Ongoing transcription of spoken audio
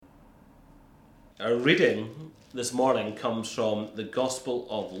Our reading this morning comes from the Gospel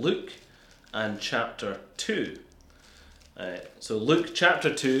of Luke and chapter 2. So Luke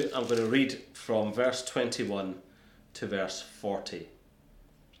chapter 2, I'm going to read from verse 21 to verse 40.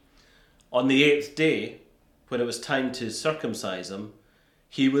 On the 8th day, when it was time to circumcise him,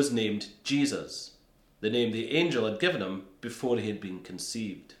 he was named Jesus, the name the angel had given him before he had been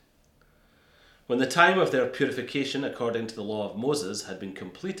conceived. When the time of their purification according to the law of Moses had been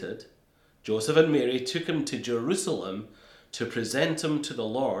completed, Joseph and Mary took him to Jerusalem to present him to the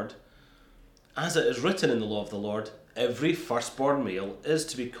Lord. As it is written in the law of the Lord, every firstborn male is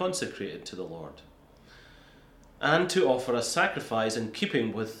to be consecrated to the Lord, and to offer a sacrifice in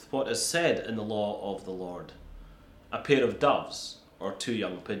keeping with what is said in the law of the Lord, a pair of doves or 2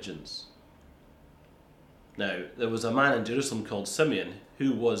 young pigeons. Now, there was a man in Jerusalem called Simeon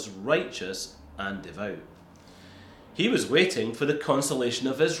who was righteous and devout. He was waiting for the consolation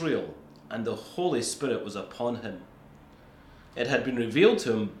of Israel, and the Holy Spirit was upon him. It had been revealed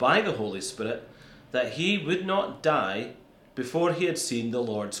to him by the Holy Spirit that he would not die before he had seen the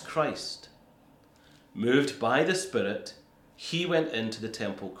Lord's Christ. Moved by the Spirit, he went into the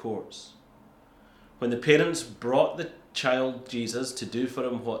temple courts. When the parents brought the child Jesus to do for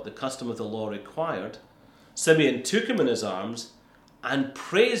him what the custom of the law required, Simeon took him in his arms and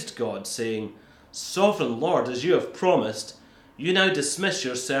praised God, saying, "Sovereign Lord, as you have promised, you now dismiss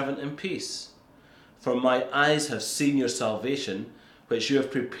your servant in peace. For my eyes have seen your salvation, which you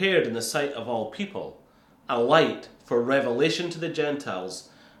have prepared in the sight of all people, a light for revelation to the Gentiles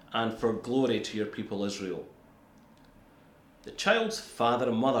and for glory to your people Israel." The child's father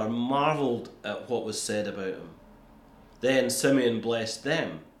and mother marvelled at what was said about him. Then Simeon blessed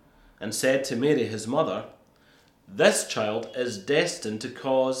them and said to Mary his mother, "This child is destined to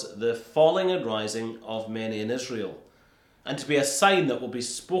cause the falling and rising of many in Israel, and to be a sign that will be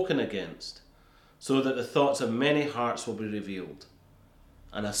spoken against, so that the thoughts of many hearts will be revealed.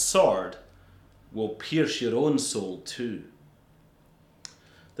 And a sword will pierce your own soul too."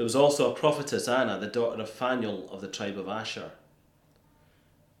 There was also a prophetess, Anna, the daughter of Phanuel of the tribe of Asher.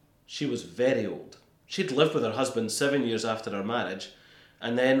 She was very old. She'd lived with her husband 7 years after her marriage,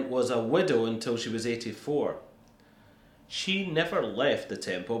 and then was a widow until she was 84. She never left the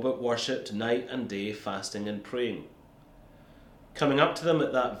temple, but worshipped night and day, fasting and praying. Coming up to them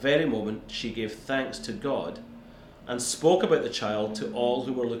at that very moment, she gave thanks to God and spoke about the child to all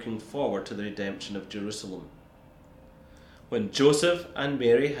who were looking forward to the redemption of Jerusalem. When Joseph and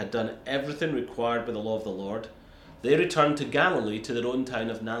Mary had done everything required by the law of the Lord, they returned to Galilee, to their own town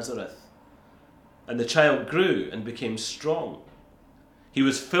of Nazareth. And the child grew and became strong. He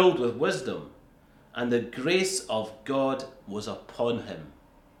was filled with wisdom, and the grace of God was upon him.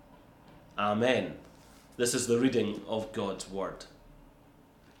 Amen. This is the reading of God's Word.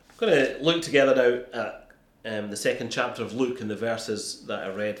 I'm going to look together now at the second chapter of Luke and the verses that I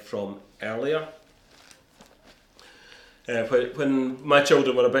read from earlier. When my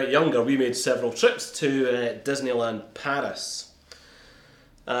children were a bit younger, we made several trips to Disneyland Paris.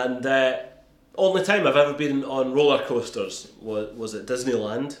 And only time I've ever been on roller coasters was at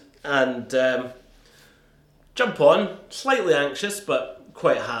Disneyland. And jump on, slightly anxious but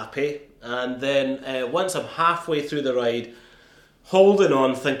quite happy. And then once I'm halfway through the ride, holding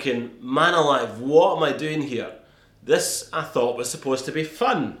on, thinking, man alive, what am I doing here? This, I thought, was supposed to be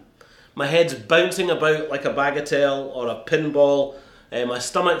fun. My head's bouncing about like a bagatelle or a pinball, my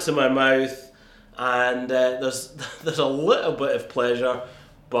stomach's in my mouth, and there's a little bit of pleasure,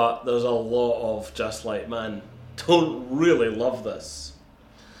 but there's a lot of just like, man, don't really love this.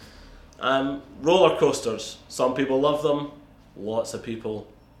 Roller coasters, some people love them, lots of people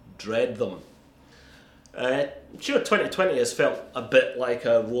dread them. Sure, 2020 has felt a bit like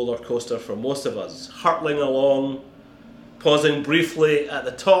a roller coaster for most of us, hurtling along, pausing briefly at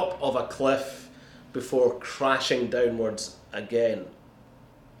the top of a cliff before crashing downwards again.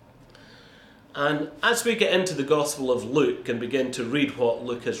 And as we get into the Gospel of Luke and begin to read what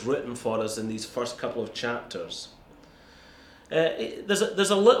Luke has written for us in these first couple of chapters, there's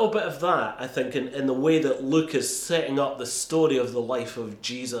a little bit of that, I think, in the way that Luke is setting up the story of the life of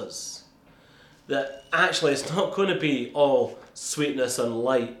Jesus. That actually it's not going to be all sweetness and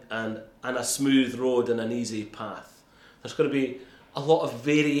light and a smooth road and an easy path. There's going to be a lot of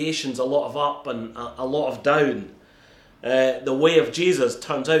variations, a lot of up and a lot of down. The way of Jesus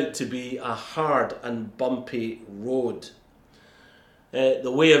turns out to be a hard and bumpy road.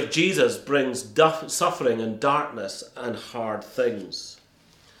 The way of Jesus brings suffering and darkness and hard things.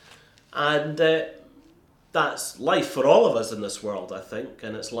 And that's life for all of us in this world, I think,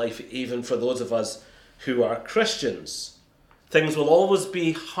 and it's life even for those of us who are Christians. Things will always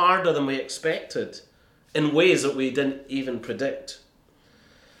be harder than we expected, in ways that we didn't even predict.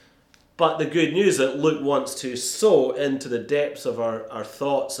 But the good news that Luke wants to sow into the depths of our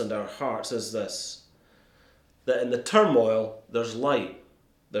thoughts and our hearts is this: that in the turmoil, there's light,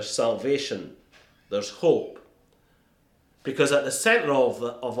 there's salvation, there's hope. Because at the centre of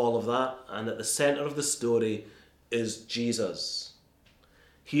all of that, and at the centre of the story, is Jesus.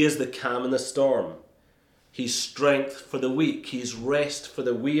 He is the calm in the storm. He's strength for the weak. He's rest for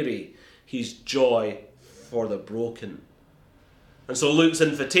the weary. He's joy for the broken. And so Luke's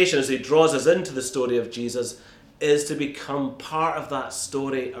invitation as he draws us into the story of Jesus is to become part of that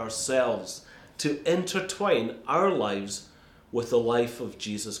story ourselves, to intertwine our lives with the life of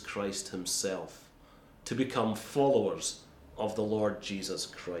Jesus Christ himself, to become followers of the Lord Jesus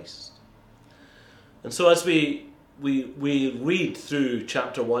Christ. And so as we read through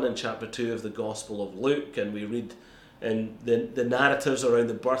chapter 1 and chapter 2 of the Gospel of Luke, and we read in the narratives around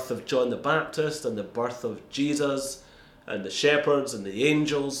the birth of John the Baptist and the birth of Jesus and the shepherds and the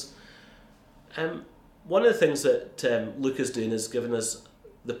angels, one of the things that Luke is doing is giving us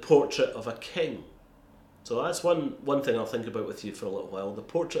the portrait of a king. So that's one thing I'll think about with you for a little while, the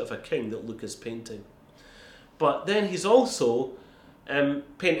portrait of a king that Luke is painting. But then he's also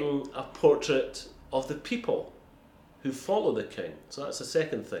painting a portrait of the people who follow the king. So that's the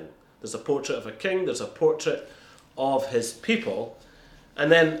second thing. There's a portrait of a king, there's a portrait of his people.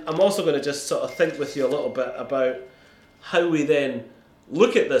 And then I'm also going to just sort of think with you a little bit about how we then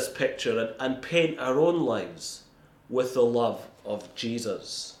look at this picture and paint our own lives with the love of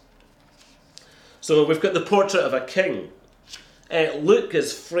Jesus. So we've got the portrait of a king. Luke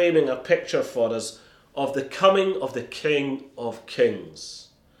is framing a picture for us of the coming of the King of Kings,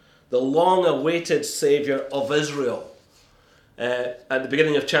 the long-awaited Saviour of Israel. At the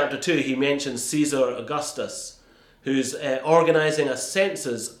beginning of chapter 2, he mentions Caesar Augustus, who's organising a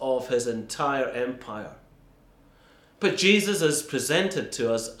census of his entire empire. But Jesus is presented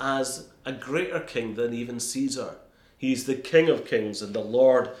to us as a greater king than even Caesar. He's the King of Kings and the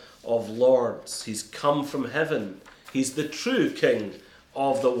Lord of Lords. He's come from heaven. He's the true King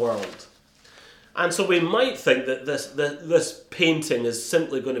of the world. And so we might think that this painting is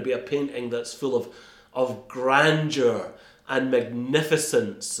simply going to be a painting that's full of grandeur and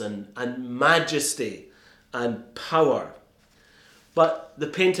magnificence and majesty and power. But the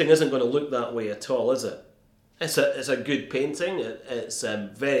painting isn't going to look that way at all, is it? It's a good painting. It's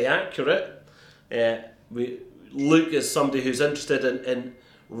very accurate. Luke is somebody who's interested in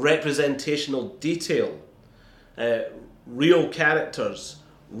representational detail, real characters,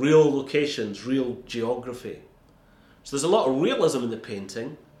 real locations, real geography. So there's a lot of realism in the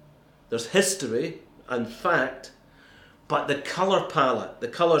painting. There's history and fact, but the colour palette, the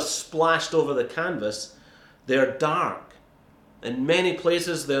colours splashed over the canvas, they're dark. In many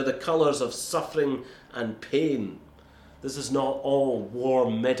places they're the colours of suffering and pain. This is not all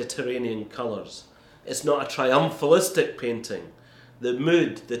warm Mediterranean colours. It's not a triumphalistic painting. The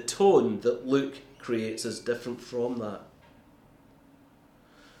mood, the tone that Luke creates is different from that.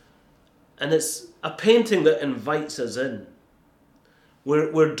 And it's a painting that invites us in.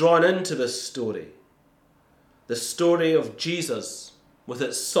 We're drawn into this story. The story of Jesus with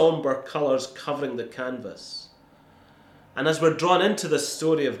its sombre colours covering the canvas. And as we're drawn into the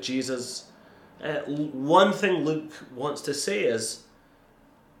story of Jesus, one thing Luke wants to say is,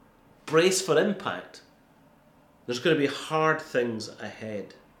 brace for impact. There's going to be hard things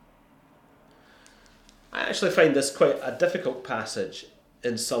ahead. I actually find this quite a difficult passage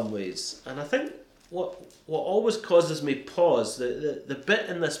in some ways. And I think what always causes me pause, the bit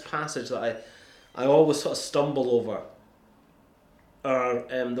in this passage that I always sort of stumble over, are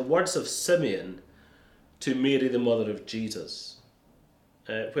the words of Simeon to Mary, the mother of Jesus.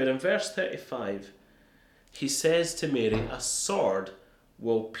 Where in verse 35, he says to Mary, a sword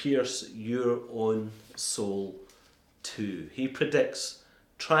will pierce your own soul too. He predicts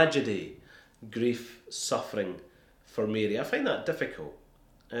tragedy, grief, suffering for Mary. I find that difficult.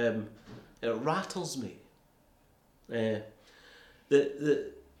 It rattles me.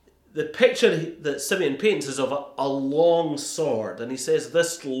 The picture that Simeon paints is of a long sword, and he says,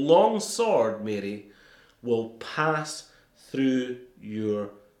 this long sword, Mary, will pass through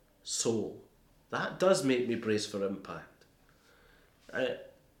your soul. That does make me brace for impact.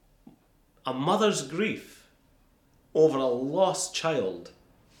 A mother's grief over a lost child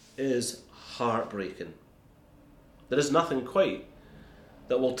is heartbreaking. There is nothing quite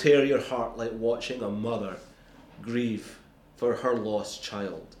that will tear your heart like watching a mother grieve for her lost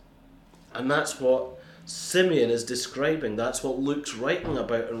child. And that's what Simeon is describing. That's what Luke's writing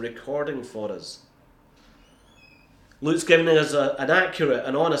about and recording for us. Luke's giving us an accurate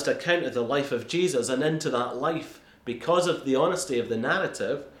and honest account of the life of Jesus, and into that life, because of the honesty of the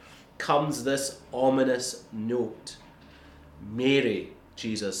narrative, comes this ominous note. Mary,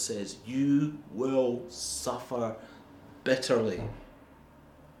 Jesus says, you will suffer bitterly,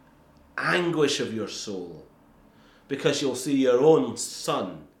 anguish of your soul, because you'll see your own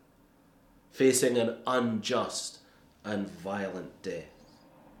son facing an unjust and violent death.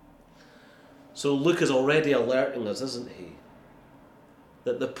 So Luke is already alerting us, isn't he,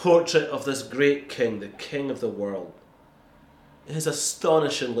 that the portrait of this great king, the king of the world, is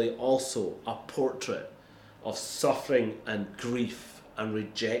astonishingly also a portrait of suffering and grief and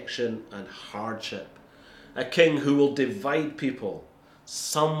rejection and hardship. A king who will divide people.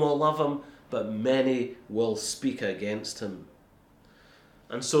 Some will love him, but many will speak against him.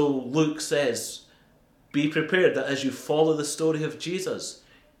 And so Luke says, be prepared that as you follow the story of Jesus,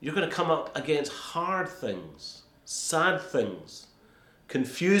 you're going to come up against hard things, sad things,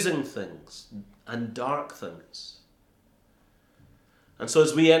 confusing things, and dark things. And so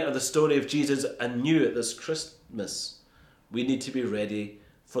as we enter the story of Jesus anew at this Christmas, we need to be ready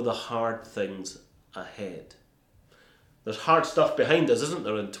for the hard things ahead. There's hard stuff behind us, isn't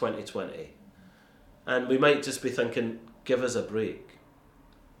there, in 2020? And we might just be thinking, give us a break.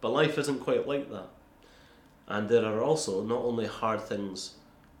 But life isn't quite like that. And there are also not only hard things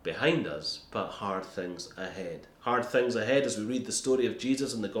behind us, but hard things ahead. Hard things ahead as we read the story of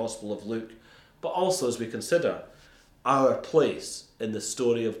Jesus in the Gospel of Luke, but also as we consider our place in the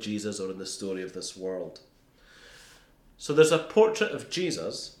story of Jesus or in the story of this world. So there's a portrait of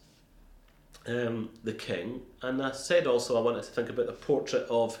Jesus, the king, and I said also I wanted to think about the portrait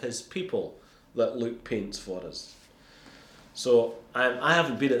of his people that Luke paints for us. So I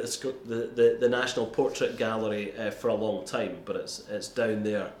haven't been at the National Portrait Gallery for a long time, but it's down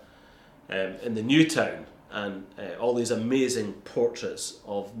there in the new town, and all these amazing portraits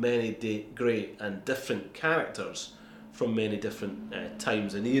of many great and different characters from many different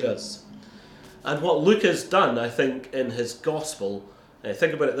times and eras. And what Luke has done, I think, in his gospel,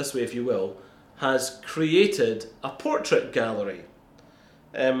 think about it this way if you will, has created a portrait gallery.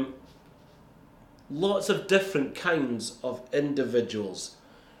 Lots of different kinds of individuals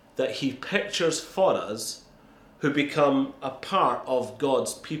that he pictures for us who become a part of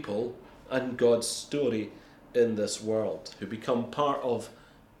God's people and God's story in this world, who become part of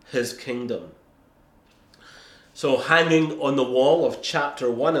his kingdom. So hanging on the wall of chapter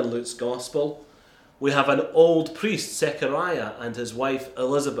 1 in Luke's Gospel, we have an old priest, Zechariah, and his wife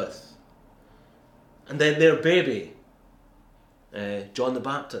Elizabeth. And then their baby, John the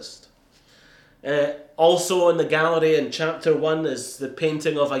Baptist. Also in the gallery in chapter 1 is the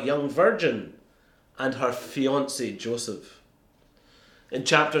painting of a young virgin and her fiancé Joseph. In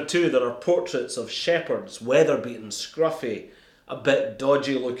chapter 2 there are portraits of shepherds, weather-beaten, scruffy, a bit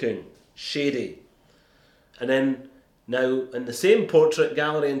dodgy looking, shady. And then now in the same portrait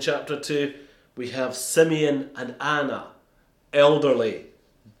gallery in chapter 2 we have Simeon and Anna, elderly,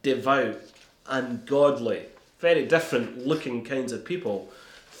 devout and godly. Very different looking kinds of people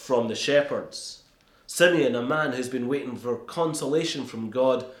from the shepherds. Simeon, a man who's been waiting for consolation from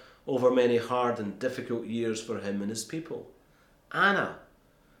God over many hard and difficult years for him and his people. Anna,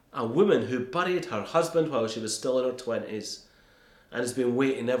 a woman who buried her husband while she was still in her 20s and has been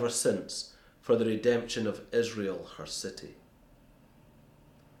waiting ever since for the redemption of Israel, her city.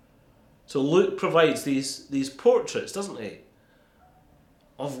 So Luke provides these portraits, doesn't he,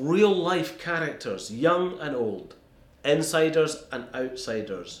 of real life characters, young and old, insiders and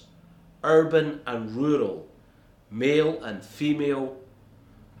outsiders, urban and rural, male and female,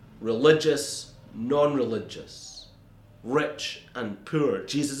 religious, non-religious, rich and poor.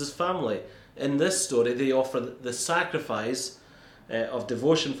 Jesus' family, in this story, they offer the sacrifice of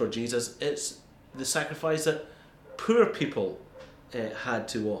devotion for Jesus. It's the sacrifice that poor people had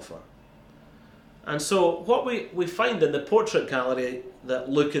to offer. And so what we find in the portrait gallery that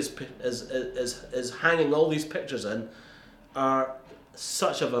Luke is hanging all these pictures in are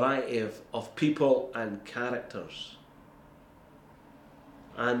such a variety of people and characters.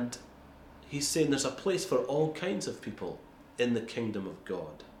 And he's saying there's a place for all kinds of people in the kingdom of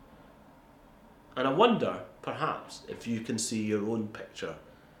God. And I wonder, perhaps, if you can see your own picture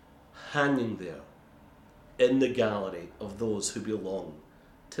hanging there in the gallery of those who belong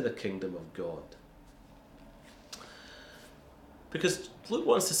to the kingdom of God. Because Luke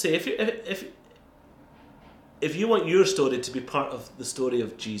wants to say, if you want your story to be part of the story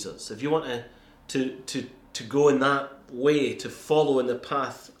of Jesus, if you want to go in that way, to follow in the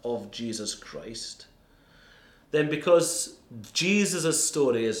path of Jesus Christ, then because Jesus'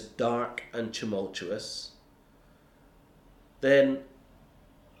 story is dark and tumultuous, then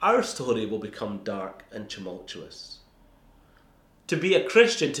our story will become dark and tumultuous. To be a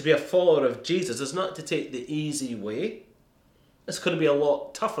Christian, to be a follower of Jesus, is not to take the easy way. It's going to be a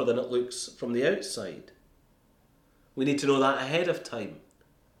lot tougher than it looks from the outside. We need to know that ahead of time,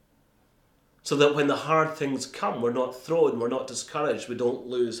 so that when the hard things come, we're not thrown, we're not discouraged, we don't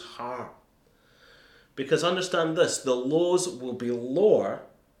lose heart. Because understand this, the lows will be lower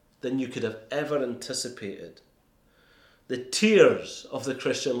than you could have ever anticipated. The tears of the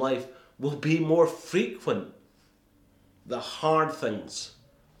Christian life will be more frequent. The hard things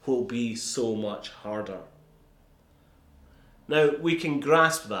will be so much harder. Now, we can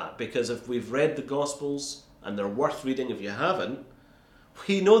grasp that because if we've read the Gospels, and they're worth reading if you haven't,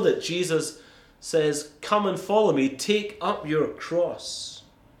 we know that Jesus says, "Come and follow me, take up your cross."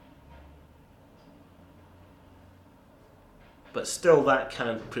 But still that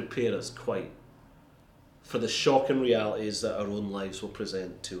can't prepare us quite for the shocking realities that our own lives will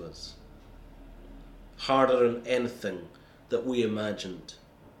present to us. Harder than anything that we imagined.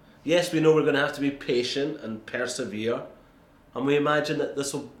 Yes, we know we're going to have to be patient and persevere, and we imagine that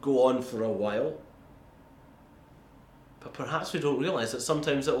this will go on for a while. But perhaps we don't realise that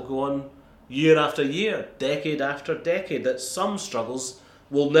sometimes it will go on year after year, decade after decade, that some struggles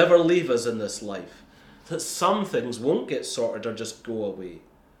will never leave us in this life, that some things won't get sorted or just go away.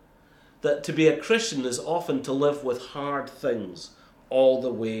 That to be a Christian is often to live with hard things all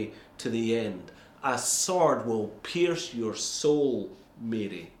the way to the end. A sword will pierce your soul,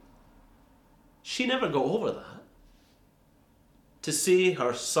 Mary. She never got over that. To see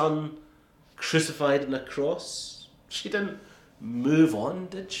her son crucified on a cross, she didn't move on,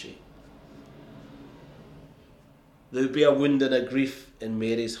 did she? There would be a wound and a grief in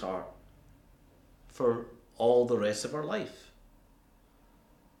Mary's heart for all the rest of her life.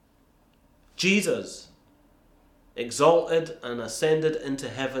 Jesus, exalted and ascended into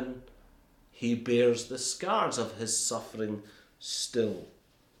heaven, he bears the scars of his suffering still.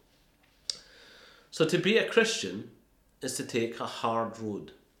 So to be a Christian is to take a hard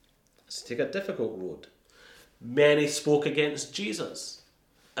road. It's to take a difficult road. Many spoke against Jesus,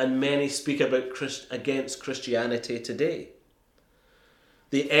 and many speak against Christianity today.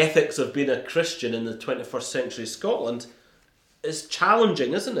 The ethics of being a Christian in the 21st century Scotland is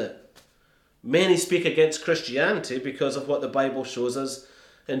challenging, isn't it? Many speak against Christianity because of what the Bible shows us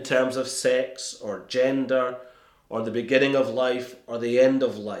in terms of sex or gender or the beginning of life or the end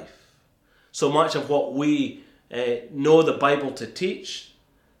of life. So much of what we know the Bible to teach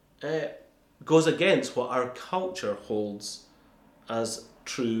goes against what our culture holds as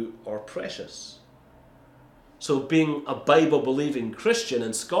true or precious. So being a Bible-believing Christian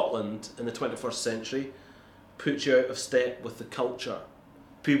in Scotland in the 21st century puts you out of step with the culture.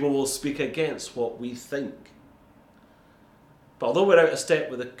 People will speak against what we think. But although we're out of step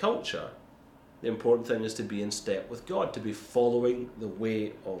with the culture, the important thing is to be in step with God, to be following the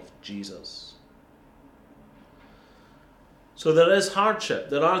way of Jesus. So there is hardship.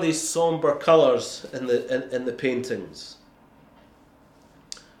 There are these somber colours in the paintings.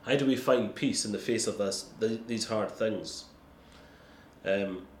 How do we find peace in the face of these hard things?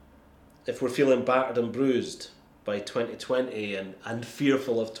 If we're feeling battered and bruised by 2020 and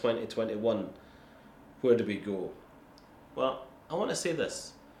fearful of 2021, where do we go? Well, I want to say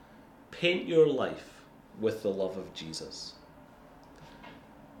this. Paint your life with the love of Jesus.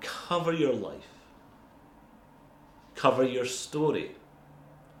 Cover your life. Cover your story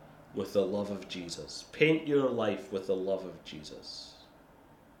with the love of Jesus. Paint your life with the love of Jesus.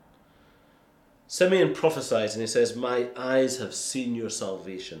 Simeon prophesies and he says, "My eyes have seen your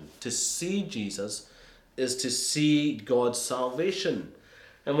salvation." To see Jesus is to see God's salvation.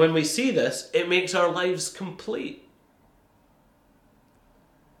 And when we see this, it makes our lives complete.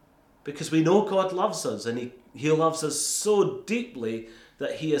 Because we know God loves us, and He loves us so deeply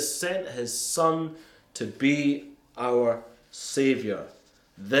that He has sent His Son to be our Saviour.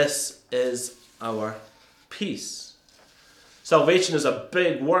 This is our peace. Salvation is a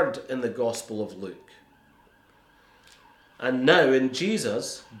big word in the Gospel of Luke. And now in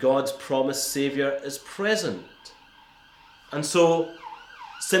Jesus, God's promised Saviour is present. And so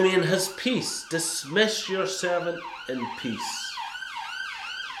Simeon has peace. Dismiss your servant in peace.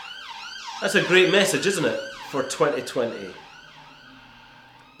 That's a great message, isn't it, for 2020?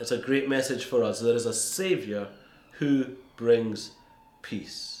 It's a great message for us. There is a Saviour who brings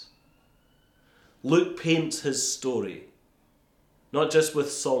peace. Luke paints his story, not just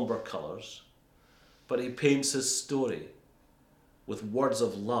with somber colours, but he paints his story with words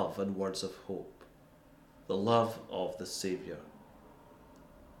of love and words of hope. The love of the Saviour.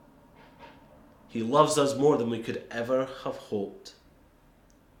 He loves us more than we could ever have hoped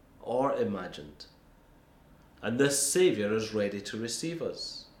or imagined. And this Saviour is ready to receive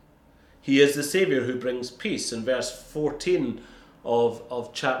us. He is the Saviour who brings peace. In verse 14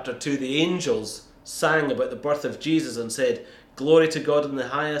 of chapter 2, the angels sang about the birth of Jesus and said, "Glory to God in the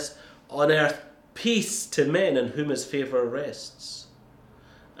highest, on earth peace to men in whom his favour rests."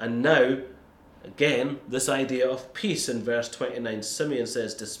 And now, again, this idea of peace in verse 29. Simeon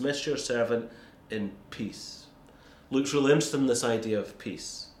says, "Dismiss your servant in peace." Luke's really interested in this idea of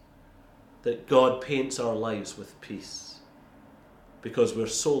peace. That God paints our lives with peace. Because we're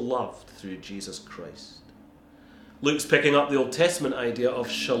so loved through Jesus Christ. Luke's picking up the Old Testament idea of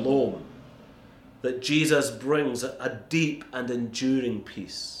shalom. That Jesus brings a deep and enduring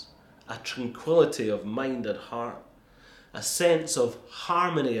peace. A tranquility of mind and heart. A sense of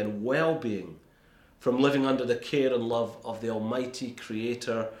harmony and well-being from living under the care and love of the Almighty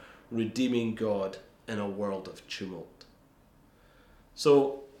Creator, redeeming God in a world of tumult.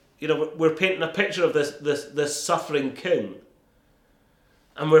 So, we're painting a picture of this suffering king.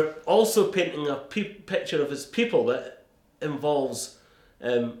 And we're also painting a picture of his people that involves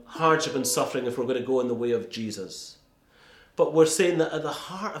hardship and suffering if we're going to go in the way of Jesus. But we're saying that at the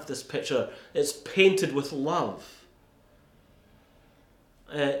heart of this picture, it's painted with love.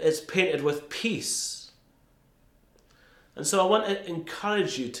 It's painted with peace. And so I want to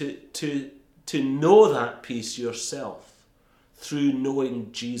encourage you to know that peace yourself through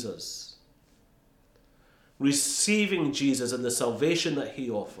knowing Jesus. Receiving Jesus and the salvation that he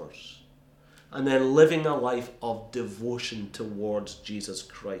offers. And then living a life of devotion towards Jesus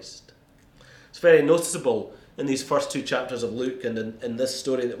Christ. It's very noticeable in these first two chapters of Luke and in this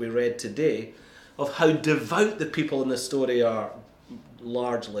story that we read today of how devout the people in this story are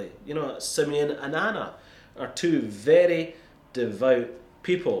largely. Simeon and Anna are two very devout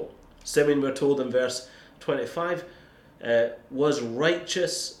people. Simeon, we're told in verse 25, was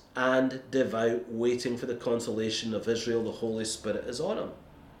righteous and devout, waiting for the consolation of Israel. The Holy Spirit is on him.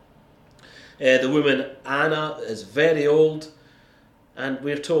 The woman Anna is very old, and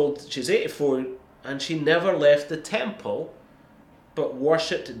we're told she's 84, and she never left the temple, but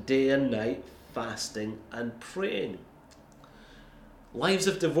worshipped day and night, fasting and praying. Lives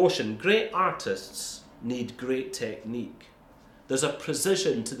of devotion. Great artists need great technique. There's a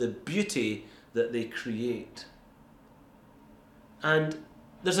precision to the beauty that they create. And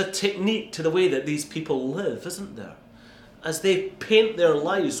there's a technique to the way that these people live, isn't there? As they paint their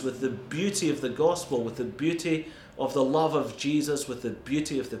lives with the beauty of the gospel, with the beauty of the love of Jesus, with the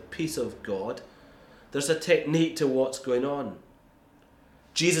beauty of the peace of God, there's a technique to what's going on.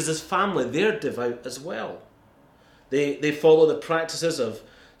 Jesus' family, they're devout as well. They follow the practices of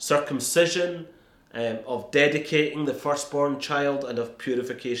circumcision, of dedicating the firstborn child, and of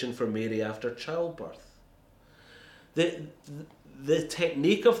purification for Mary after childbirth. The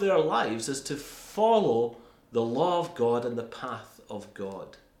technique of their lives is to follow the law of God and the path of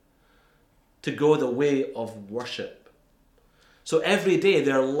God. To go the way of worship. So every day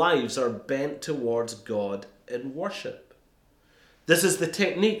their lives are bent towards God in worship. This is the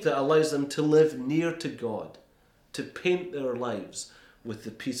technique that allows them to live near to God, to paint their lives with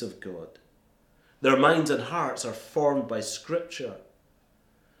the peace of God. Their minds and hearts are formed by Scripture.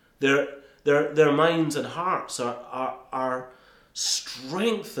 Their minds and hearts are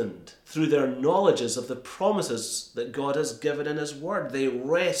strengthened through their knowledges of the promises that God has given in His Word. They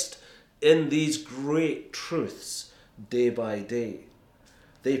rest in these great truths day by day.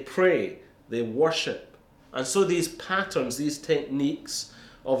 They pray, they worship. And so these patterns, these techniques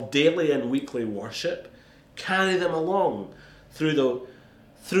of daily and weekly worship carry them along through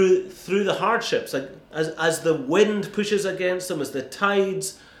the hardships. As the wind pushes against them, as the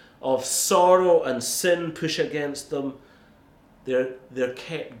tides of sorrow and sin push against them, they're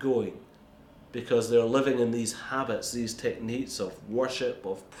kept going because they're living in these habits, these techniques of worship,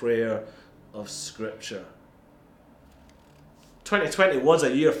 of prayer, of Scripture. 2020 was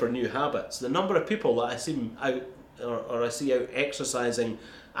a year for new habits. The number of people that I see out exercising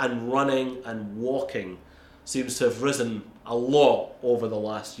and running and walking seems to have risen a lot over the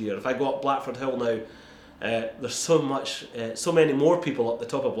last year. If I go up Blackford Hill now, there's so many more people up the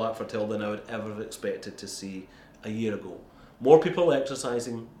top of Blackford Hill than I would ever have expected to see a year ago. More people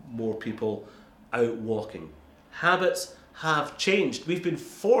exercising, more people out walking. Habits have changed. We've been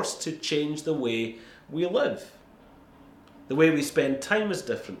forced to change the way we live. The way we spend time is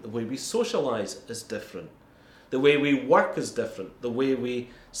different. The way we socialise is different. The way we work is different. The way we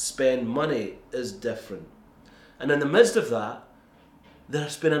spend money is different. And in the midst of that,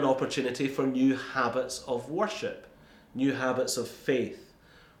 there's been an opportunity for new habits of worship, new habits of faith,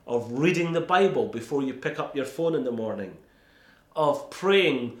 of reading the Bible before you pick up your phone in the morning, of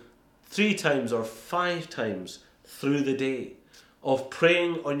praying 3 times or 5 times through the day, of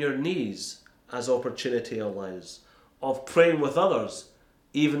praying on your knees as opportunity allows, of praying with others,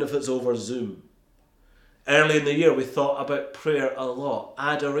 even if it's over Zoom. Early in the year we thought about prayer a lot: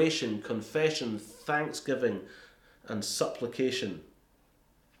 adoration, confession, thanksgiving and supplication.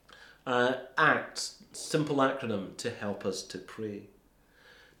 ACT, simple acronym to help us to pray.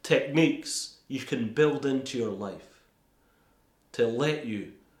 Techniques you can build into your life to let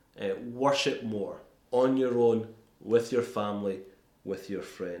you worship more on your own, with your family, with your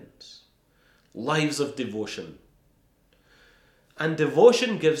friends. Lives of devotion. And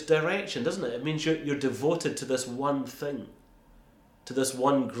devotion gives direction, doesn't it? It means you're devoted to this one thing, to this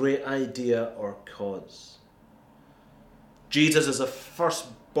one great idea or cause. Jesus, as a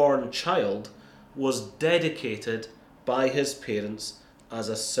firstborn child, was dedicated by his parents as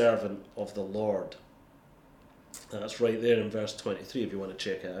a servant of the Lord. That's right there in verse 23 if you want to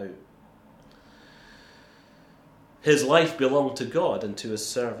check it out. His life belonged to God and to his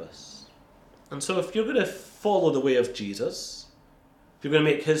service. And so if you're going to follow the way of Jesus, if you're going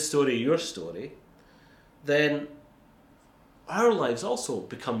to make his story your story, then our lives also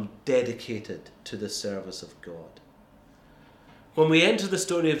become dedicated to the service of God. When we enter the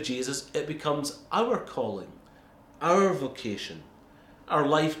story of Jesus, it becomes our calling, our vocation, our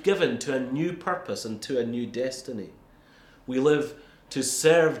life given to a new purpose and to a new destiny. We live to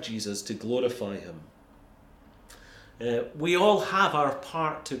serve Jesus, to glorify him. We all have our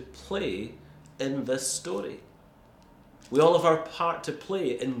part to play in this story. We all have our part to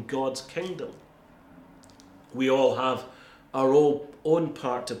play in God's kingdom. We all have our own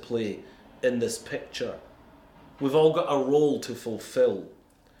part to play in this picture. We've all got a role to fulfill.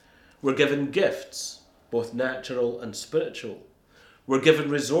 We're given gifts, both natural and spiritual. We're given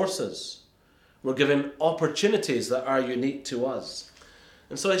resources. We're given opportunities that are unique to us.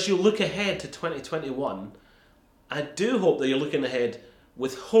 And so as you look ahead to 2021, I do hope that you're looking ahead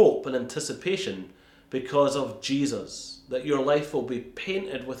with hope and anticipation because of Jesus, that your life will be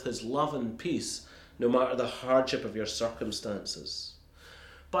painted with his love and peace no matter the hardship of your circumstances.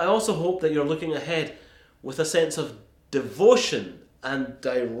 But I also hope that you're looking ahead with a sense of devotion and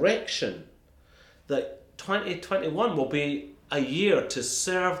direction, that 2021 will be a year to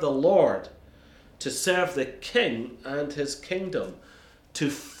serve the Lord, to serve the King and his kingdom, to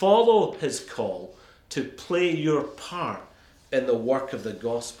follow his call, to play your part in the work of the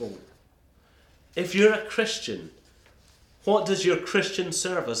gospel. If you're a Christian, what does your Christian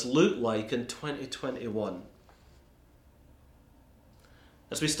service look like in 2021?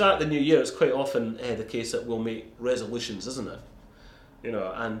 As we start the new year, it's quite often the case that we'll make resolutions, isn't it?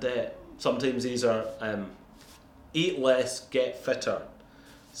 And sometimes these are eat less, get fitter,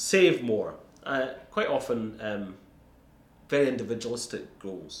 save more. Quite often very individualistic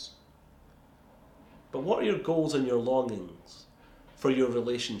goals. But what are your goals and your longings for your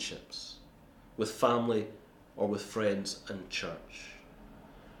relationships with family or with friends and church?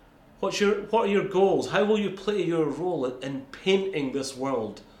 What are your goals? How will you play your role in painting this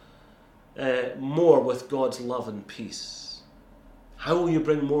world more with God's love and peace? How will you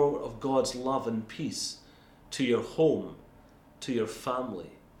bring more of God's love and peace to your home, to your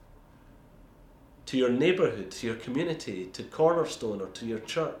family, to your neighbourhood, to your community, to Cornerstone or to your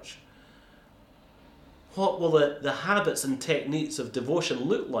church? What will the habits and techniques of devotion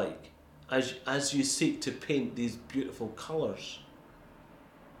look like as you seek to paint these beautiful colours?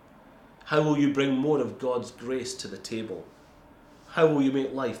 How will you bring more of God's grace to the table? How will you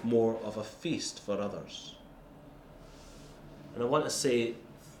make life more of a feast for others? And I want to say,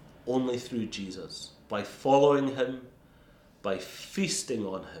 only through Jesus, by following him, by feasting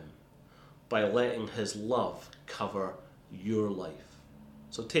on him, by letting his love cover your life.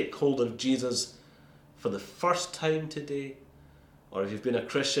 So take hold of Jesus for the first time today, or if you've been a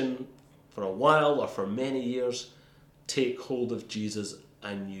Christian for a while or for many years, take hold of Jesus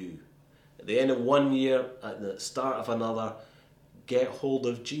anew. At the end of one year, at the start of another, get hold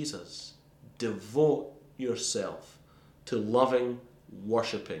of Jesus. Devote yourself to loving,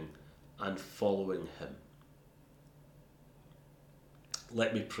 worshipping, and following him.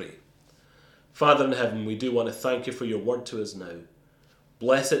 Let me pray. Father in heaven, we do want to thank you for your word to us now.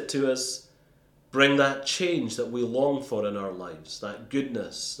 Bless it to us. Bring that change that we long for in our lives, that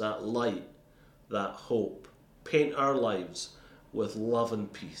goodness, that light, that hope. Paint our lives with love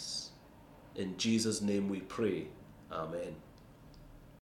and peace. In Jesus' name we pray. Amen.